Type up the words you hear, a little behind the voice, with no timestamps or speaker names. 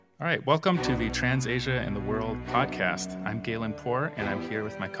All right, welcome to the TransAsia and the World podcast. I'm Galen Poor, and I'm here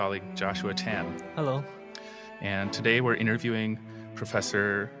with my colleague Joshua Tan. Hello. And today we're interviewing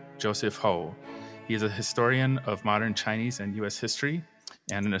Professor Joseph Ho. He is a historian of modern Chinese and U.S. history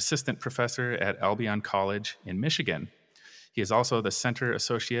and an assistant professor at Albion College in Michigan. He is also the Center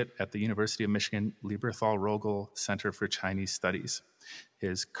Associate at the University of Michigan Lieberthal-Rogel Center for Chinese Studies.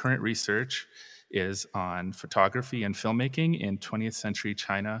 His current research is on photography and filmmaking in 20th century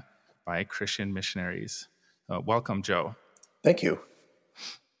China by Christian missionaries. Welcome, Joe. Thank you.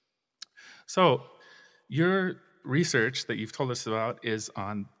 So your research that you've told us about is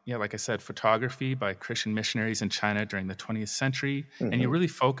on, like I said, photography by Christian missionaries in China during the 20th century. Mm-hmm. And you really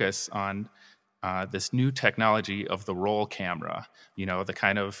focus on this new technology of the roll camera, the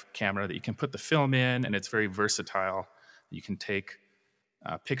kind of camera that you can put the film in, and it's very versatile. You can take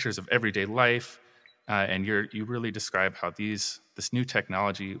pictures of everyday life, and you really describe how this new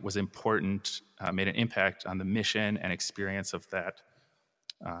technology was important, made an impact on the mission and experience of that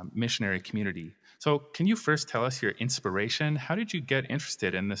missionary community. So can you first tell us your inspiration? How did you get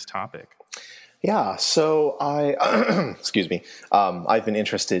interested in this topic? Yeah, so I've been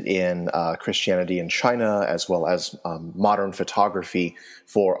interested in Christianity in China as well as modern photography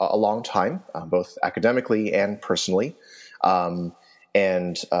for a long time, both academically and personally.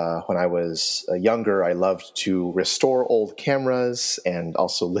 And when I was younger, I loved to restore old cameras and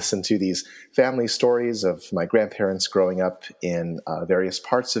also listen to these family stories of my grandparents growing up in various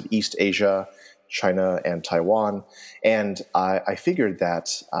parts of East Asia, China, and Taiwan. And I figured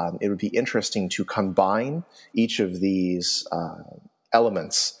that it would be interesting to combine each of these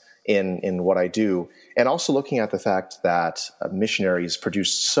elements in what I do, and also looking at the fact that missionaries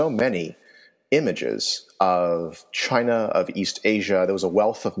produced so many images of China, of East Asia. There was a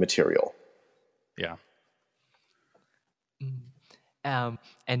wealth of material. Yeah.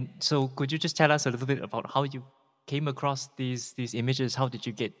 And so could you just tell us a little bit about how you came across these images? How did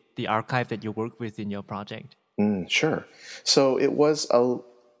you get the archive that you work with in your project? Sure. So it was a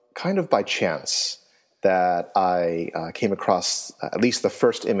kind of by chance that I came across at least the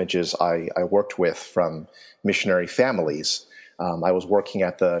first images I worked with from missionary families. I was working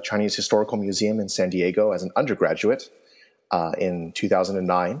at the Chinese Historical Museum in San Diego as an undergraduate in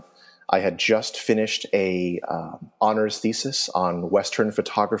 2009. I had just finished a honors thesis on Western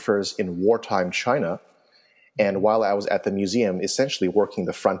photographers in wartime China. And while I was at the museum, essentially working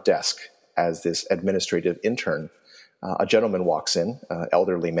the front desk as this administrative intern, a gentleman walks in, an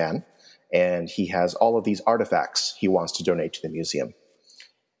elderly man, and he has all of these artifacts he wants to donate to the museum.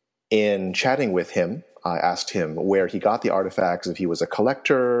 In chatting with him, I asked him where he got the artifacts, if he was a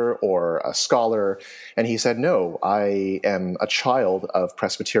collector or a scholar, and he said, no, I am a child of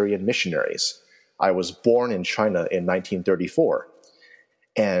Presbyterian missionaries. I was born in China in 1934.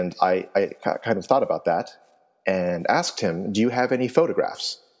 And I kind of thought about that and asked him, do you have any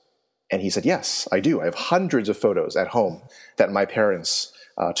photographs? And he said, yes, I do. I have hundreds of photos at home that my parents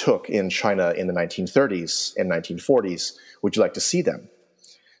took in China in the 1930s and 1940s. Would you like to see them?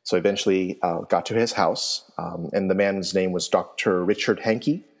 So eventually got to his house, and the man's name was Dr. Richard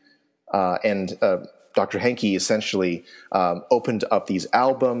Hankey. And Dr. Hankey essentially opened up these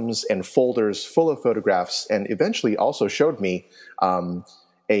albums and folders full of photographs, and eventually also showed me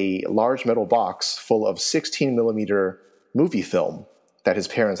a large metal box full of 16 millimeter movie film that his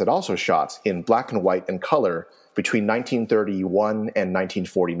parents had also shot in black and white and color between 1931 and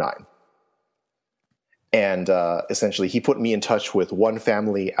 1949. And essentially, he put me in touch with one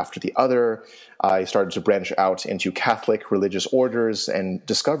family after the other. I started to branch out into Catholic religious orders and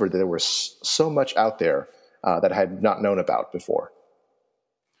discovered that there was so much out there that I had not known about before.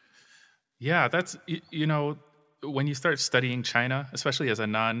 Yeah, that's, when you start studying China, especially as a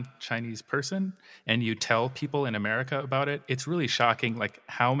non-Chinese person, and you tell people in America about it, it's really shocking, like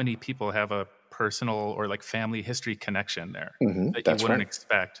how many people have a personal or like family history connection there that you wouldn't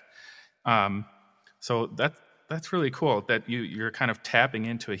expect. So that's really cool that you're kind of tapping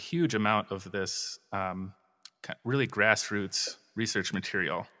into a huge amount of this really grassroots research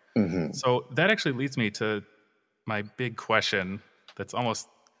material. Mm-hmm. So that actually leads me to my big question that's almost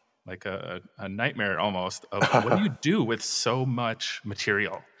like a nightmare almost of what do you do with so much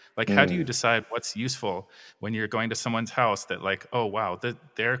material? Like, how do you decide what's useful when you're going to someone's house that like, oh, wow,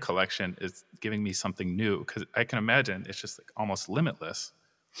 their collection is giving me something new? Because I can imagine it's just like almost limitless.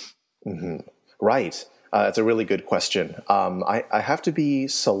 Mm-hmm. Right. That's a really good question. I have to be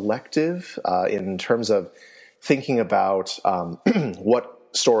selective in terms of thinking about what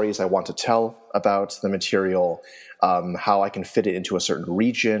stories I want to tell about the material, how I can fit it into a certain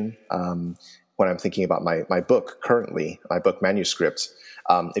region. When I'm thinking about my book currently, my book manuscript,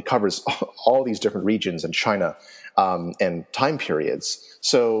 It covers all these different regions in China and time periods.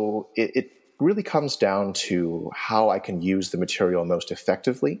 So it really comes down to how I can use the material most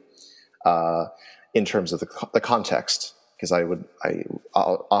effectively in terms of the context. Because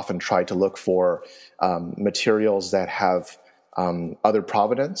I'll often try to look for materials that have other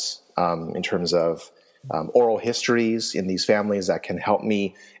provenance in terms of oral histories in these families that can help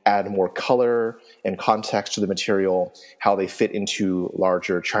me add more color and context to the material, how they fit into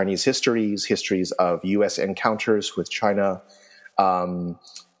larger Chinese histories of U.S. encounters with China,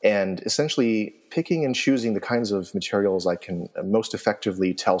 and essentially picking and choosing the kinds of materials I can most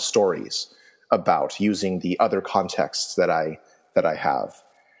effectively tell stories about using the other contexts that I have.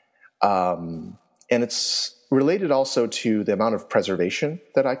 And it's related also to the amount of preservation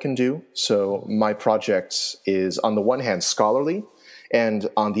that I can do. So my project is on the one hand scholarly and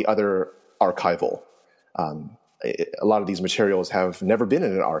on the other archival. A lot of these materials have never been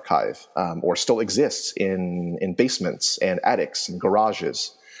in an archive or still exists in basements and attics and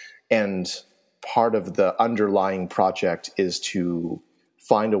garages. And part of the underlying project is to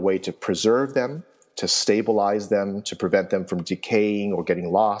find a way to preserve them, to stabilize them, to prevent them from decaying or getting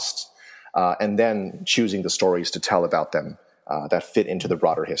lost, and then choosing the stories to tell about them that fit into the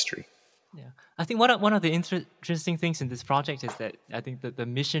broader history. Yeah, I think one of the interesting things in this project is that I think the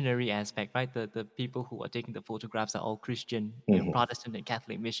missionary aspect, right? The people who are taking the photographs are all Christian, Protestant and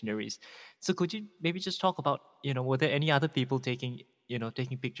Catholic missionaries. So could you maybe just talk about, were there any other people taking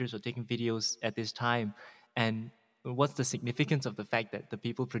pictures or taking videos at this time, and what's the significance of the fact that the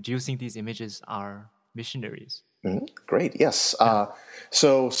people producing these images are missionaries? Great, yes.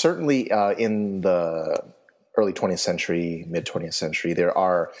 So certainly in the early 20th century, mid 20th century, there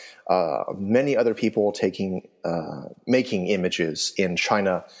are many other people making images in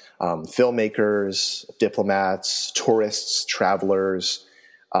China, filmmakers, diplomats, tourists, travelers,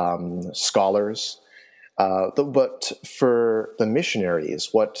 scholars. But for the missionaries,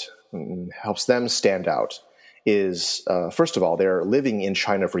 what helps them stand out is, first of all, they're living in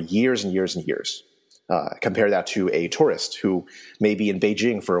China for years and years and years. Compare that to a tourist who may be in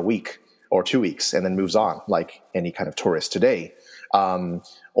Beijing for a week or 2 weeks and then moves on, like any kind of tourist today.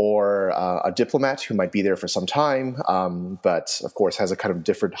 Or a diplomat who might be there for some time, but of course has a kind of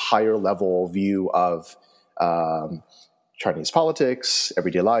different, higher level view of Chinese politics,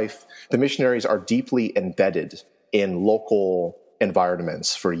 everyday life. The missionaries are deeply embedded in local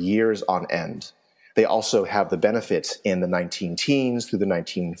environments for years on end. They also have the benefit in the 19-teens through the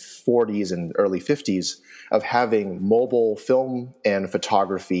 1940s and early 50s of having mobile film and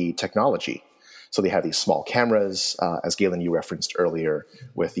photography technology. So they have these small cameras, as Galen, you referenced earlier,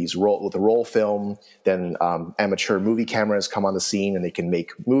 with the roll film. Then amateur movie cameras come on the scene and they can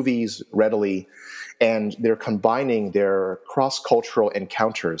make movies readily. And they're combining their cross-cultural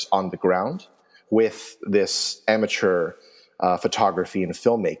encounters on the ground with this amateur photography and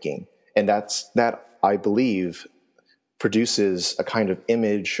filmmaking. And that, I believe, produces a kind of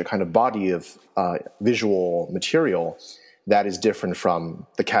image, a kind of body of visual material that is different from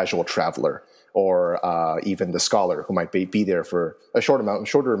the casual traveler or even the scholar who might be there for a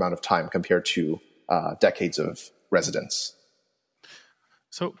shorter amount of time compared to decades of residence.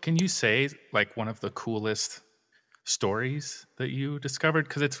 So can you say like one of the coolest stories that you discovered?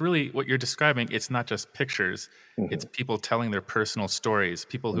 Because it's really what you're describing. It's not just pictures. It's people telling their personal stories,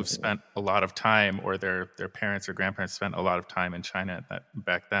 people who've spent a lot of time, or their parents or grandparents spent a lot of time in China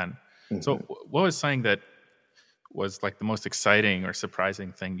back then. So what was something that was like the most exciting or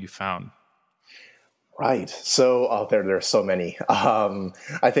surprising thing you found? Right. So there are so many.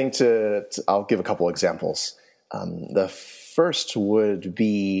 I think I'll give a couple examples. The first would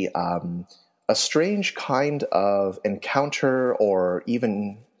be a strange kind of encounter or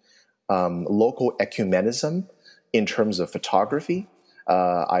even local ecumenism in terms of photography.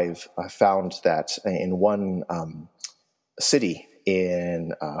 I've found that in one city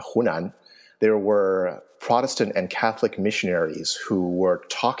in Hunan, there were Protestant and Catholic missionaries who were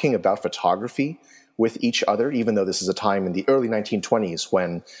talking about photography with each other, even though this is a time in the early 1920s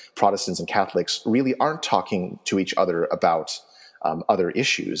when Protestants and Catholics really aren't talking to each other about other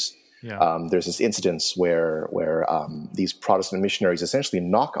issues. Yeah. There's this incident where these Protestant missionaries essentially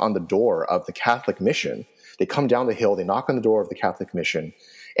knock on the door of the Catholic mission. They come down the hill, they knock on the door of the Catholic mission,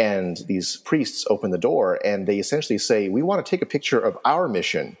 and these priests open the door and they essentially say, "We want to take a picture of our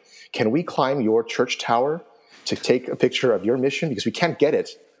mission. Can we climb your church tower to take a picture of your mission? Because we can't get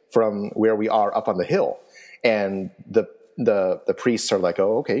it from where we are up on the hill." And the priests are like,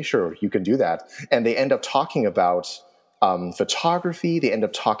 "Oh, okay, sure, you can do that." And they end up talking about photography. They end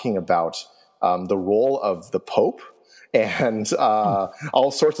up talking about the role of the Pope and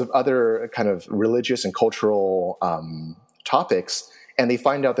all sorts of other kind of religious and cultural topics. And they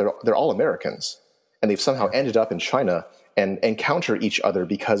find out they're all Americans, and they've somehow ended up in China and encounter each other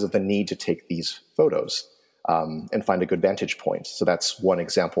because of the need to take these photos and find a good vantage point. So that's one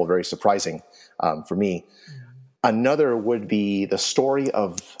example, very surprising for me. Another would be the story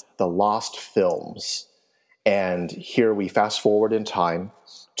of the lost films. And here we fast forward in time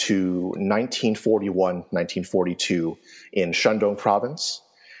to 1941, 1942 in Shandong province.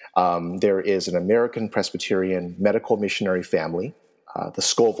 There is an American Presbyterian medical missionary family, the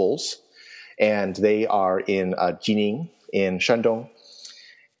Scovilles, and they are in Jining in Shandong,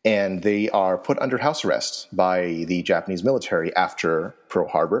 and they are put under house arrest by the Japanese military after Pearl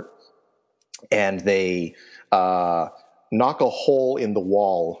Harbor, and they knock a hole in the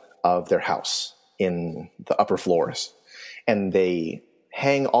wall of their house in the upper floors, and they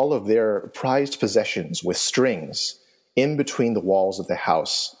hang all of their prized possessions with strings in between the walls of the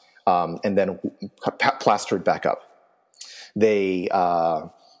house, and then plaster it back up. They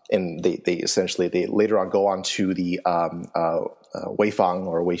essentially later on go on to the Weifang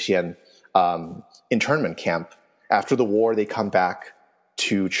or Weixian internment camp. After the war, they come back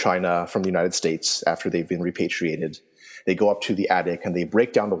to China from the United States after they've been repatriated. They go up to the attic and they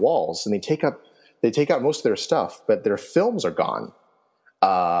break down the walls, and they take out most of their stuff, but their films are gone.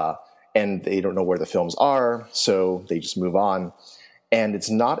 And they don't know where the films are, so they just move on. And it's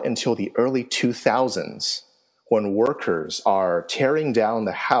not until the early 2000s when workers are tearing down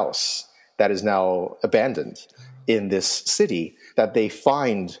the house that is now abandoned in this city that they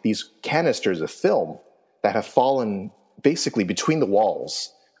find these canisters of film that have fallen basically between the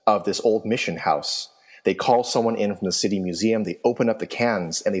walls of this old mission house. They call someone in from the city museum, they open up the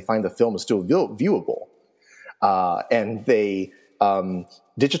cans, and they find the film is still viewable. And they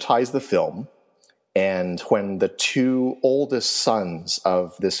digitize the film, and when the two oldest sons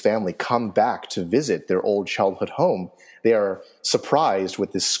of this family come back to visit their old childhood home, they are surprised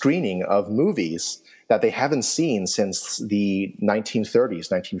with this screening of movies that they haven't seen since the 1930s,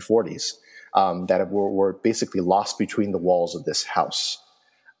 1940s, that were basically lost between the walls of this house.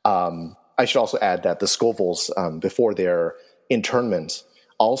 I should also add that the Scovilles, before their internment,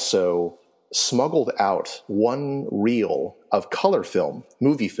 also smuggled out one reel of color film,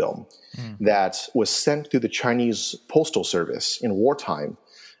 movie film, that was sent through the Chinese Postal Service in wartime,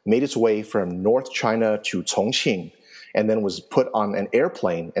 made its way from North China to Chongqing, and then was put on an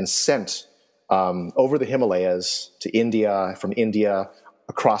airplane and sent over the Himalayas to India, from India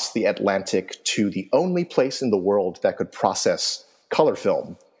across the Atlantic to the only place in the world that could process color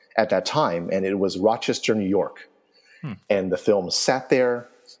film at that time, and it was Rochester, New York. And the film sat there,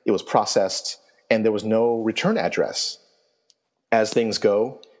 it was processed, and there was no return address. As things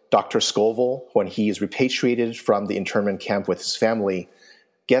go, Dr. Scoville, when he is repatriated from the internment camp with his family,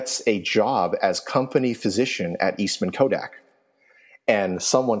 gets a job as company physician at Eastman Kodak. And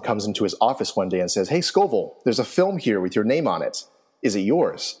someone comes into his office one day and says, "Hey, Scoville, there's a film here with your name on it. Is it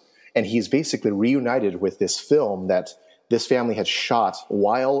yours?" And he's basically reunited with this film that this family had shot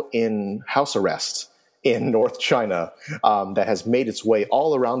while in house arrest in North China, that has made its way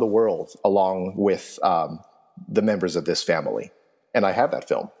all around the world along with the members of this family. And I have that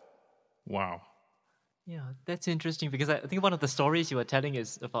film. Wow. Yeah, that's interesting because I think one of the stories you were telling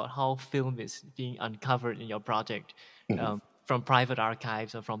is about how film is being uncovered in your project from private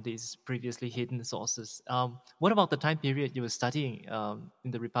archives or from these previously hidden sources. What about the time period you were studying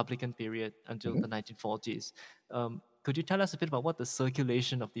in the Republican period until the 1940s? Could you tell us a bit about what the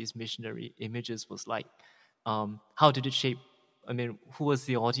circulation of these missionary images was like? How did it shape, who was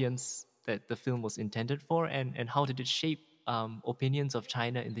the audience that the film was intended for, and how did it shape opinions of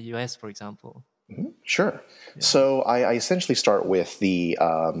China in the US, for example? Sure. Yeah. So I essentially start with the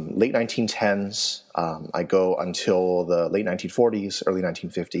late 1910s. I go until the late 1940s, early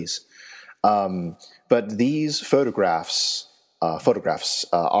 1950s. But these photographs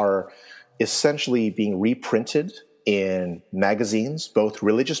are essentially being reprinted in magazines, both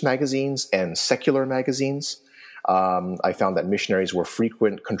religious magazines and secular magazines. I found that missionaries were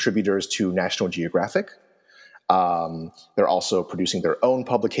frequent contributors to National Geographic. They're also producing their own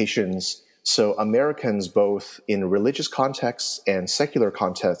publications. So Americans, both in religious contexts and secular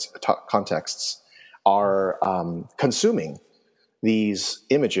contexts, are consuming these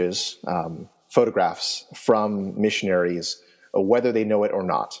images, photographs from missionaries, whether they know it or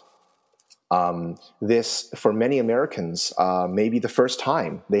not. This, for many Americans, may be the first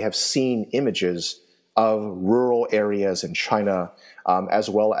time they have seen images of rural areas in China, as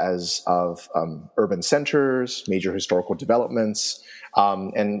well as of urban centers, major historical developments,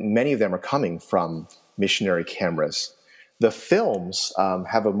 and many of them are coming from missionary cameras. The films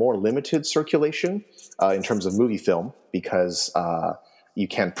have a more limited circulation in terms of movie film because you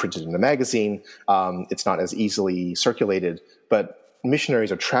can't print it in a magazine. It's not as easily circulated. But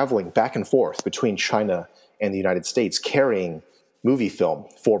missionaries are traveling back and forth between China and the United States, carrying movie film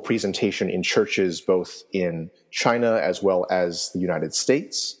for presentation in churches both in China as well as the United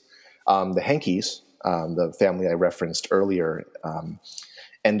States. The Hankeys, the family I referenced earlier,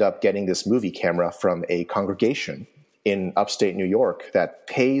 end up getting this movie camera from a congregation in upstate New York that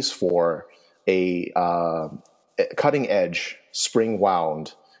pays for a cutting-edge,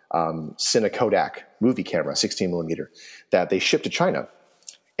 spring-wound Cine Kodak movie camera, 16 millimeter, that they ship to China.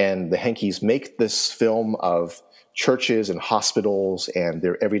 And the Hankeys make this film of churches and hospitals and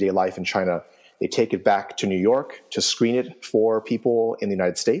their everyday life in China. They take it back to New York to screen it for people in the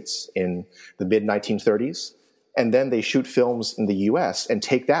United States in the mid-1930s. And then they shoot films in the US and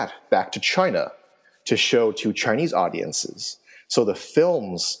take that back to China to show to Chinese audiences. So the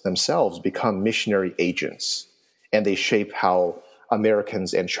films themselves become missionary agents, and they shape how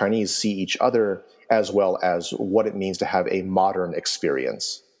Americans and Chinese see each other, as well as what it means to have a modern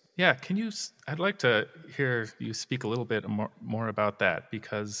experience. Yeah, I'd like to hear you speak a little bit more about that,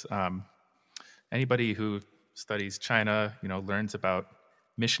 because anybody who studies China, learns about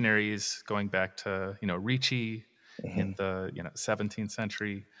missionaries going back to, Ricci in the 17th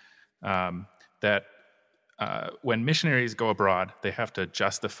century, that when missionaries go abroad, they have to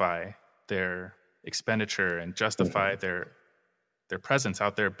justify their expenditure and justify their presence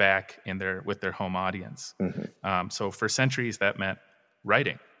out there back with their home audience. So for centuries, that meant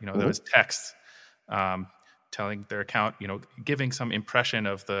writing. There was text telling their account, giving some impression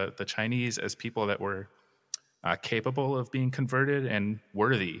of the Chinese as people that were capable of being converted and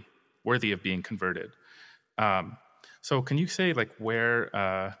worthy of being converted. So can you say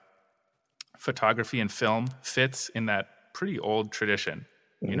where photography and film fits in that pretty old tradition,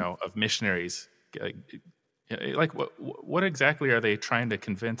 of missionaries? What exactly are they trying to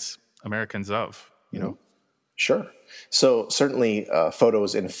convince Americans of? Sure. So certainly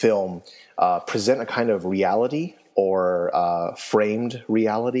photos and film present a kind of reality or framed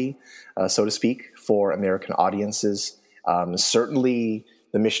reality, so to speak, for American audiences. Certainly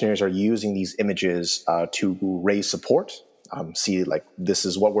the missionaries are using these images to raise support. See, this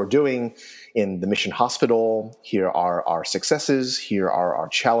is what we're doing in the mission hospital. Here are our successes. Here are our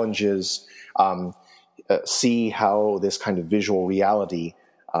challenges. See how this kind of visual reality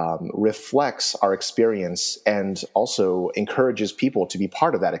reflects our experience and also encourages people to be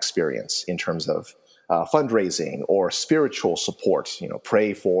part of that experience in terms of fundraising or spiritual support.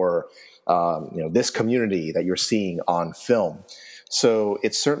 Pray for this community that you're seeing on film. So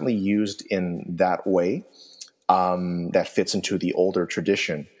it's certainly used in that way that fits into the older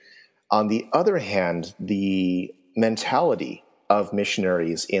tradition. On the other hand, the mentality of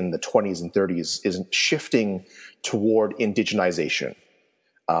missionaries in the 20s and 30s is shifting toward indigenization.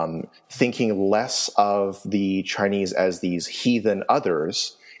 Thinking less of the Chinese as these heathen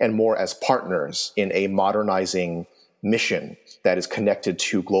others and more as partners in a modernizing mission that is connected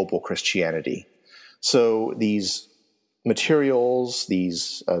to global Christianity. So these materials,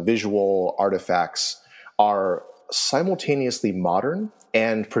 these visual artifacts are simultaneously modern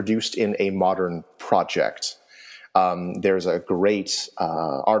and produced in a modern project. There's a great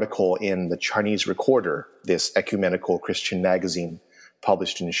article in the Chinese Recorder, this ecumenical Christian magazine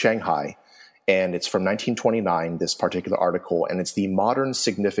published in Shanghai, and it's from 1929, this particular article, and it's the modern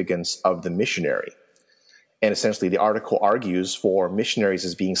significance of the missionary. And essentially, the article argues for missionaries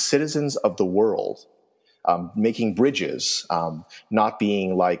as being citizens of the world, making bridges, not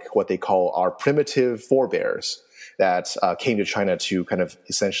being like what they call our primitive forebears that came to China to kind of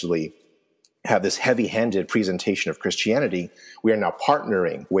essentially have this heavy-handed presentation of Christianity. We are now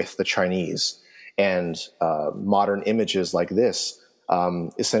partnering with the Chinese, and modern images like this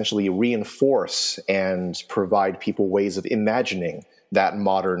essentially reinforce and provide people ways of imagining that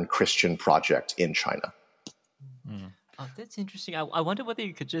modern Christian project in China. Oh, that's interesting. I wonder whether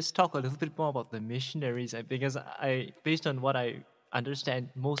you could just talk a little bit more about the missionaries, because based on what I understand,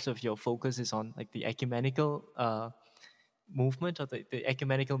 most of your focus is on the ecumenical movement, or the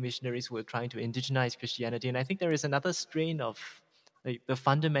ecumenical missionaries who are trying to indigenize Christianity. And I think there is another strain of the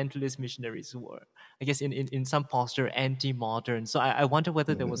fundamentalist missionaries who are, I guess, in some posture anti-modern. So I wonder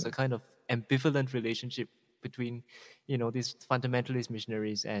whether there was a kind of ambivalent relationship between, these fundamentalist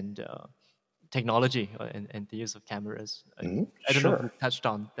missionaries and technology and the use of cameras. I don't know if you touched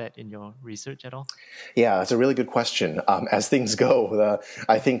on that in your research at all. Yeah, that's a really good question. As things go,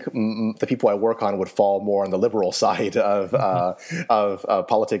 I think the people I work on would fall more on the liberal side of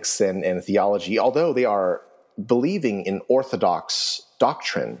politics and theology, although they are believing in orthodox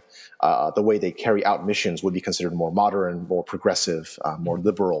doctrine, the way they carry out missions would be considered more modern, more progressive, more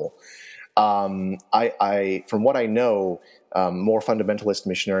liberal. From what I know, more fundamentalist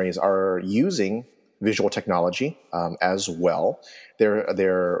missionaries are using visual technology as well.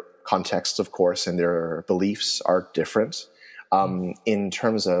 Their contexts, of course, and their beliefs are different. In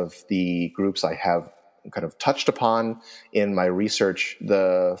terms of the groups I have kind of touched upon in my research,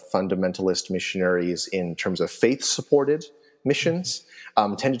 the fundamentalist missionaries in terms of faith-supported missions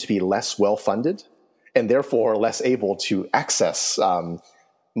tended to be less well-funded and therefore less able to access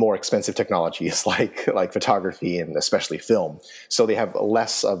more expensive technologies like photography and especially film. So they have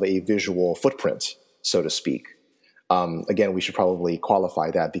less of a visual footprint, so to speak. Again, we should probably qualify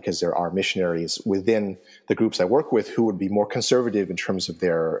that because there are missionaries within the groups I work with who would be more conservative in terms of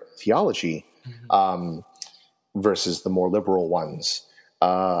their theology versus the more liberal ones.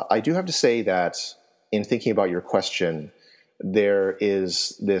 I do have to say that in thinking about your question, there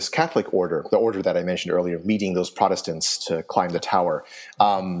is this Catholic order, the order that I mentioned earlier, meeting those Protestants to climb the tower,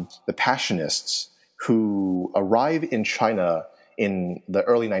 the Passionists, who arrive in China in the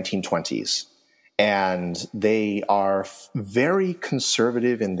early 1920s. And they are very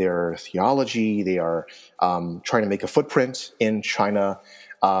conservative in their theology. They are trying to make a footprint in China.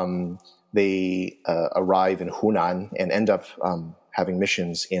 They arrive in Hunan and end up having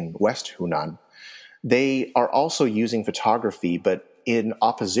missions in West Hunan. They are also using photography, but in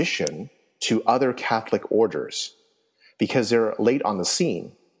opposition to other Catholic orders because they're late on the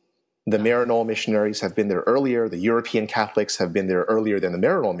scene. The Maryknoll missionaries have been there earlier. The European Catholics have been there earlier than the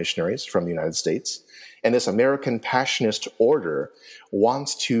Maryknoll missionaries from the United States. And this American Passionist order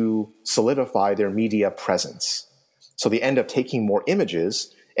wants to solidify their media presence. So they end up taking more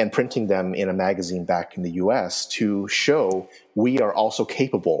images and printing them in a magazine back in the US to show we are also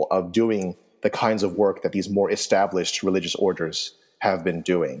capable of doing the kinds of work that these more established religious orders have been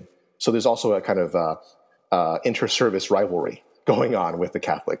doing. So there's also a kind of inter-service rivalry going on with the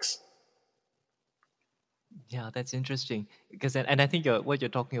Catholics. Yeah, that's interesting because, and I think what you're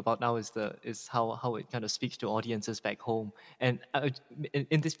talking about now is how it kind of speaks to audiences back home, and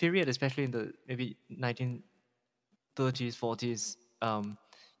in this period, especially in the maybe 1930s, 40s,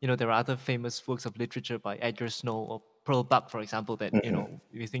 there are other famous works of literature by Edgar Snow or Pearl Buck, for example, that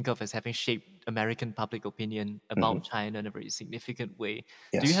we think of as having shaped American public opinion about China in a very significant way.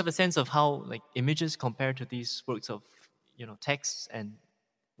 Yes. Do you have a sense of how images compare to these works of texts, and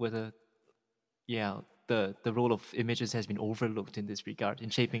whether the role of images has been overlooked in this regard in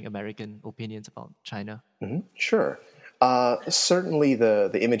shaping American opinions about China? Sure. Certainly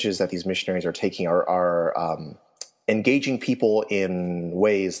the images that these missionaries are taking are engaging people in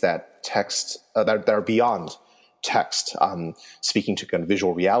ways that that are beyond text, speaking to kind of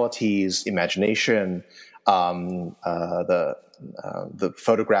visual realities, imagination, the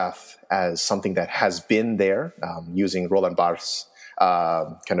photograph as something that has been there, using Roland Barthes'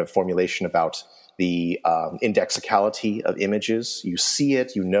 kind of formulation about the indexicality of images. You see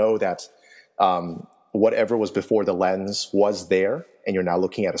it, you know that whatever was before the lens was there, and you're now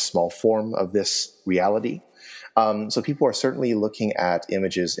looking at a small form of this reality. So people are certainly looking at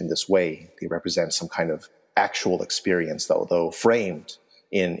images in this way. They represent some kind of actual experience, though framed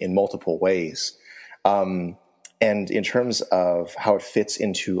in multiple ways. And in terms of how it fits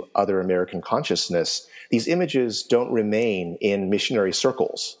into other American consciousness, these images don't remain in missionary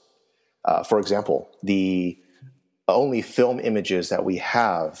circles. For example, the only film images that we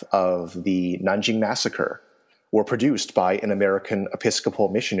have of the Nanjing Massacre were produced by an American Episcopal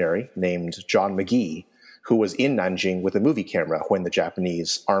missionary named John McGee, who was in Nanjing with a movie camera when the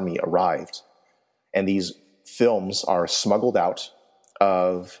Japanese army arrived. And these films are smuggled out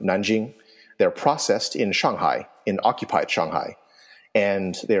of Nanjing. They're processed in Shanghai, in occupied Shanghai.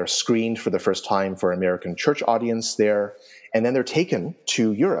 And they're screened for the first time for American church audience there. And then they're taken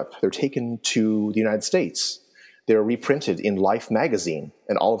to Europe. They're taken to the United States. They're reprinted in Life magazine.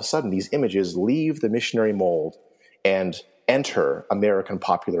 And all of a sudden, these images leave the missionary mold and enter American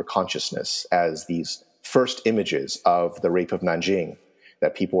popular consciousness as these first images of the rape of Nanjing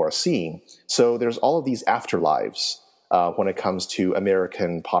that people are seeing. So there's all of these afterlives when it comes to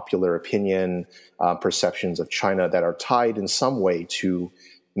American popular opinion, perceptions of China that are tied in some way to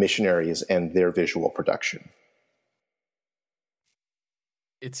missionaries and their visual production.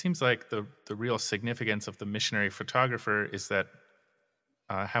 It seems like the real significance of the missionary photographer is that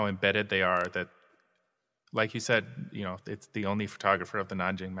how embedded they are, that, like you said, it's the only photographer of the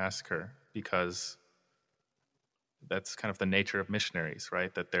Nanjing Massacre, because that's kind of the nature of missionaries,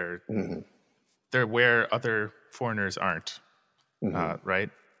 right? That they're where other foreigners aren't, right?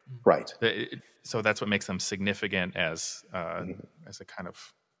 Right. So that's what makes them significant as a kind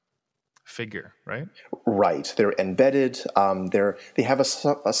of figure, right? Right. They're embedded. They have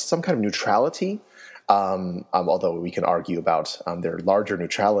some kind of neutrality, although we can argue about their larger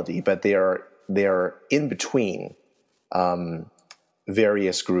neutrality. But they are in between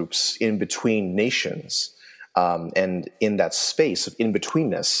various groups, in between nations, and in that space of in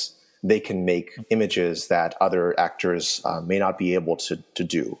betweenness, they can make images that other actors may not be able to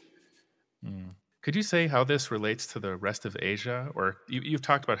do. Could you say how this relates to the rest of Asia? Or you've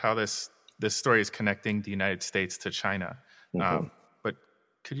talked about how this story is connecting the United States to China. But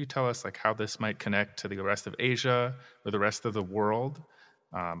could you tell us like how this might connect to the rest of Asia or the rest of the world?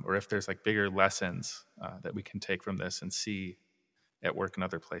 Or if there's like bigger lessons that we can take from this and see at work in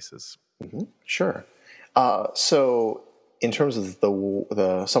other places? Sure. So in terms of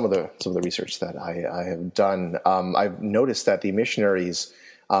some of the research that I have done, I've noticed that the missionaries,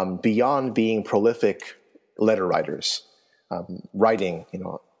 beyond being prolific letter writers, writing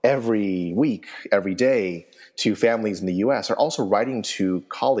every week, every day to families in the U.S., are also writing to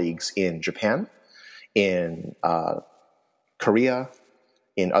colleagues in Japan, in Korea,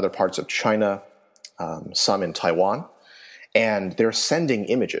 in other parts of China, some in Taiwan, and they're sending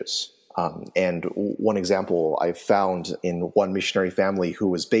images. And one example I found in one missionary family who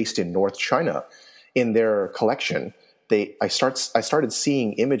was based in North China, in their collection, I started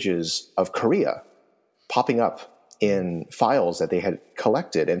seeing images of Korea popping up in files that they had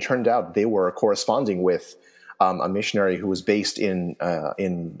collected, and turned out they were corresponding with a missionary who was based in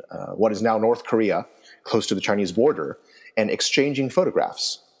what is now North Korea, close to the Chinese border, and exchanging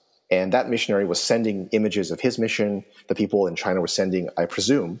photographs. And that missionary was sending images of his mission. The people in China were sending, I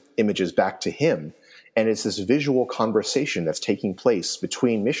presume, images back to him. And it's this visual conversation that's taking place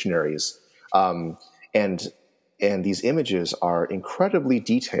between missionaries. And these images are incredibly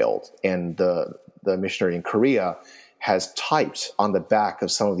detailed. And the missionary in Korea has typed on the back of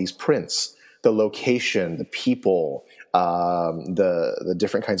some of these prints the location, the people, the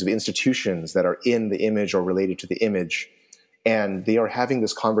different kinds of institutions that are in the image or related to the image. And they are having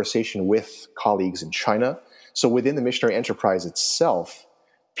this conversation with colleagues in China. So within the missionary enterprise itself,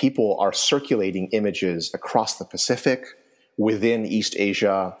 people are circulating images across the Pacific, within East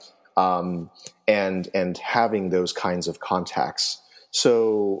Asia, and having those kinds of contacts.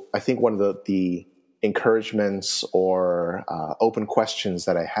 So I think one of the encouragements or open questions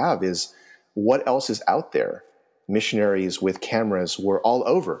that I have is, what else is out there? Missionaries with cameras were all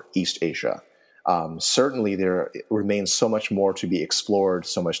over East Asia. Certainly there remains so much more to be explored,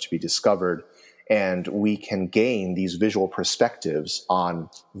 so much to be discovered, and we can gain these visual perspectives on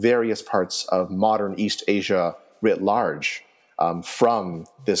various parts of modern East Asia writ large from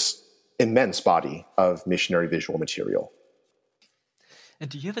this immense body of missionary visual material. And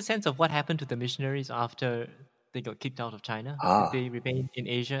do you have a sense of what happened to the missionaries after they got kicked out of China? Did they remain in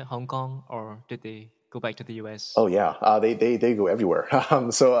Asia, Hong Kong, or did they go back to the U.S.? Oh, yeah. They go everywhere.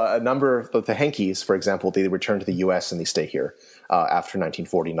 So a number of the Hankies, for example, they return to the U.S. and they stay here after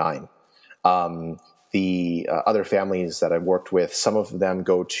 1949. The other families that I've worked with, some of them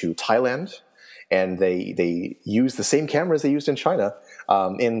go to Thailand, and they use the same cameras they used in China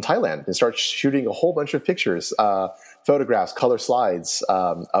in Thailand and start shooting a whole bunch of pictures, photographs, color slides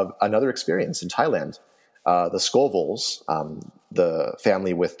of another experience in Thailand. The Scovilles, the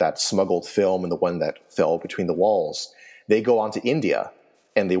family with that smuggled film and the one that fell between the walls, they go on to India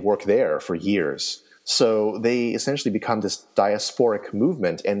and they work there for years. So they essentially become this diasporic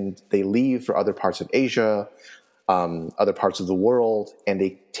movement, and they leave for other parts of Asia, other parts of the world, and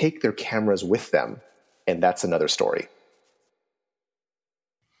they take their cameras with them. And that's another story.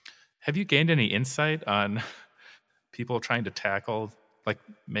 Have you gained any insight on people trying to tackle, like,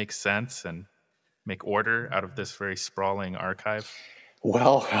 make sense and make order out of this very sprawling archive?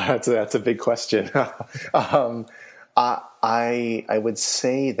 Well, that's a big question. I would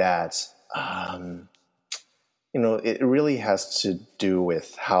say that it really has to do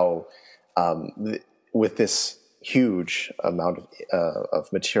with how with this huge amount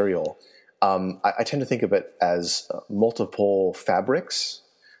of material, I tend to think of it as multiple fabrics,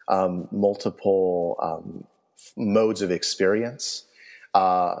 multiple modes of experience.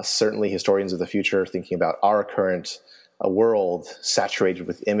 Certainly historians of the future, thinking about our current world saturated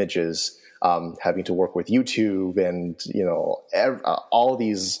with images, having to work with YouTube and all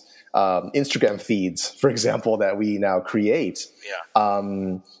these Instagram feeds, for example, that we now create.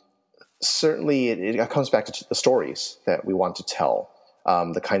 Yeah. Certainly it comes back to the stories that we want to tell,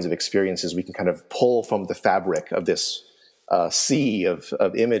 the kinds of experiences we can kind of pull from the fabric of this sea of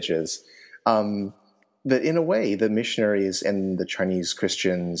images. that in a way, the missionaries and the Chinese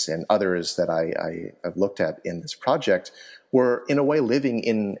Christians and others that I've looked at in this project were in a way living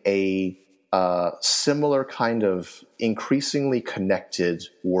in a similar kind of increasingly connected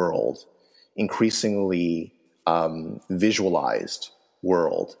world, increasingly visualized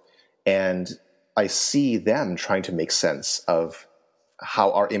world. And I see them trying to make sense of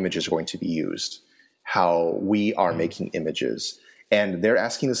how our images are going to be used, how we are making images. And they're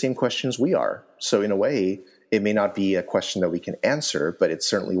asking the same questions we are. So in a way, it may not be a question that we can answer, but it's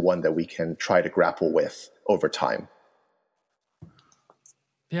certainly one that we can try to grapple with over time.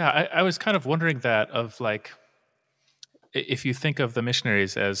 Yeah, I was kind of wondering that of like, if you think of the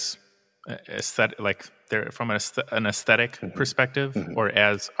missionaries as aesthetic, like they're from an aesthetic perspective, or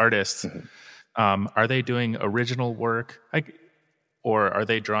as artists, are they doing original work, or are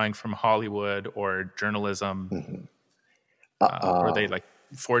they drawing from Hollywood or journalism? Or are they like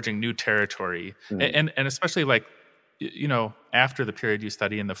forging new territory? And especially like, after the period you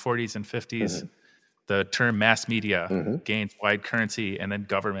study in the 40s and 50s, the term mass media gains wide currency, and then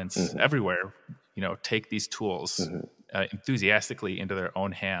governments everywhere, take these tools enthusiastically into their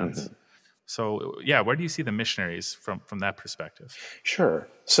own hands. So, yeah, where do you see the missionaries from that perspective? Sure.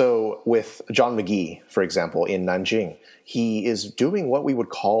 So with John McGee, for example, in Nanjing, he is doing what we would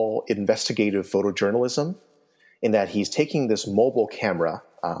call investigative photojournalism, in that he's taking this mobile camera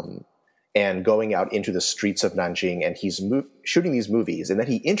and going out into the streets of Nanjing, and he's shooting these movies, and then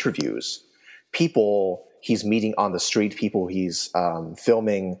he interviews people he's meeting on the street, people he's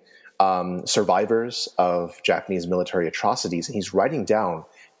filming, survivors of Japanese military atrocities, and he's writing down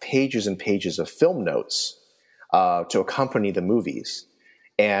pages and pages of film notes to accompany the movies.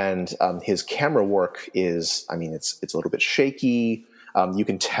 And his camera work is, it's a little bit shaky. You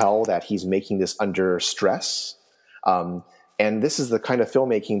can tell that he's making this under stress. And this is the kind of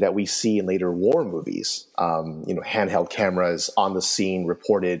filmmaking that we see in later war movies, handheld cameras, on the scene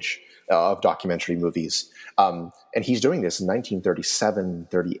reportage of documentary movies. And he's doing this in 1937,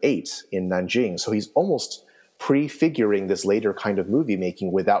 38 in Nanjing. So he's almost prefiguring this later kind of movie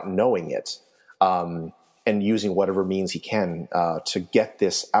making without knowing it, and using whatever means he can to get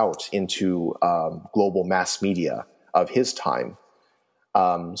this out into global mass media of his time.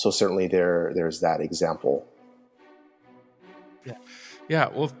 So certainly there's that example. Yeah.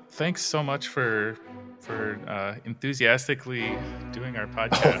 Well, thanks so much for enthusiastically doing our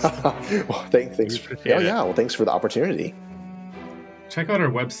podcast. Well, thanks. Well, thanks for the opportunity. Check out our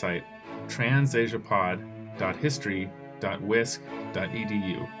website,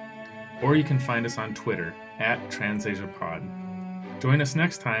 transasiapod.history.wisc.edu, or you can find us on Twitter @transasiapod. Join us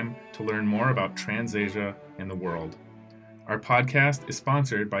next time to learn more about Transasia and the world. Our podcast is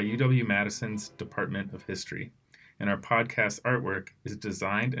sponsored by UW-Madison's Department of History, and our podcast artwork is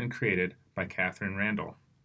designed and created by Catherine Randall.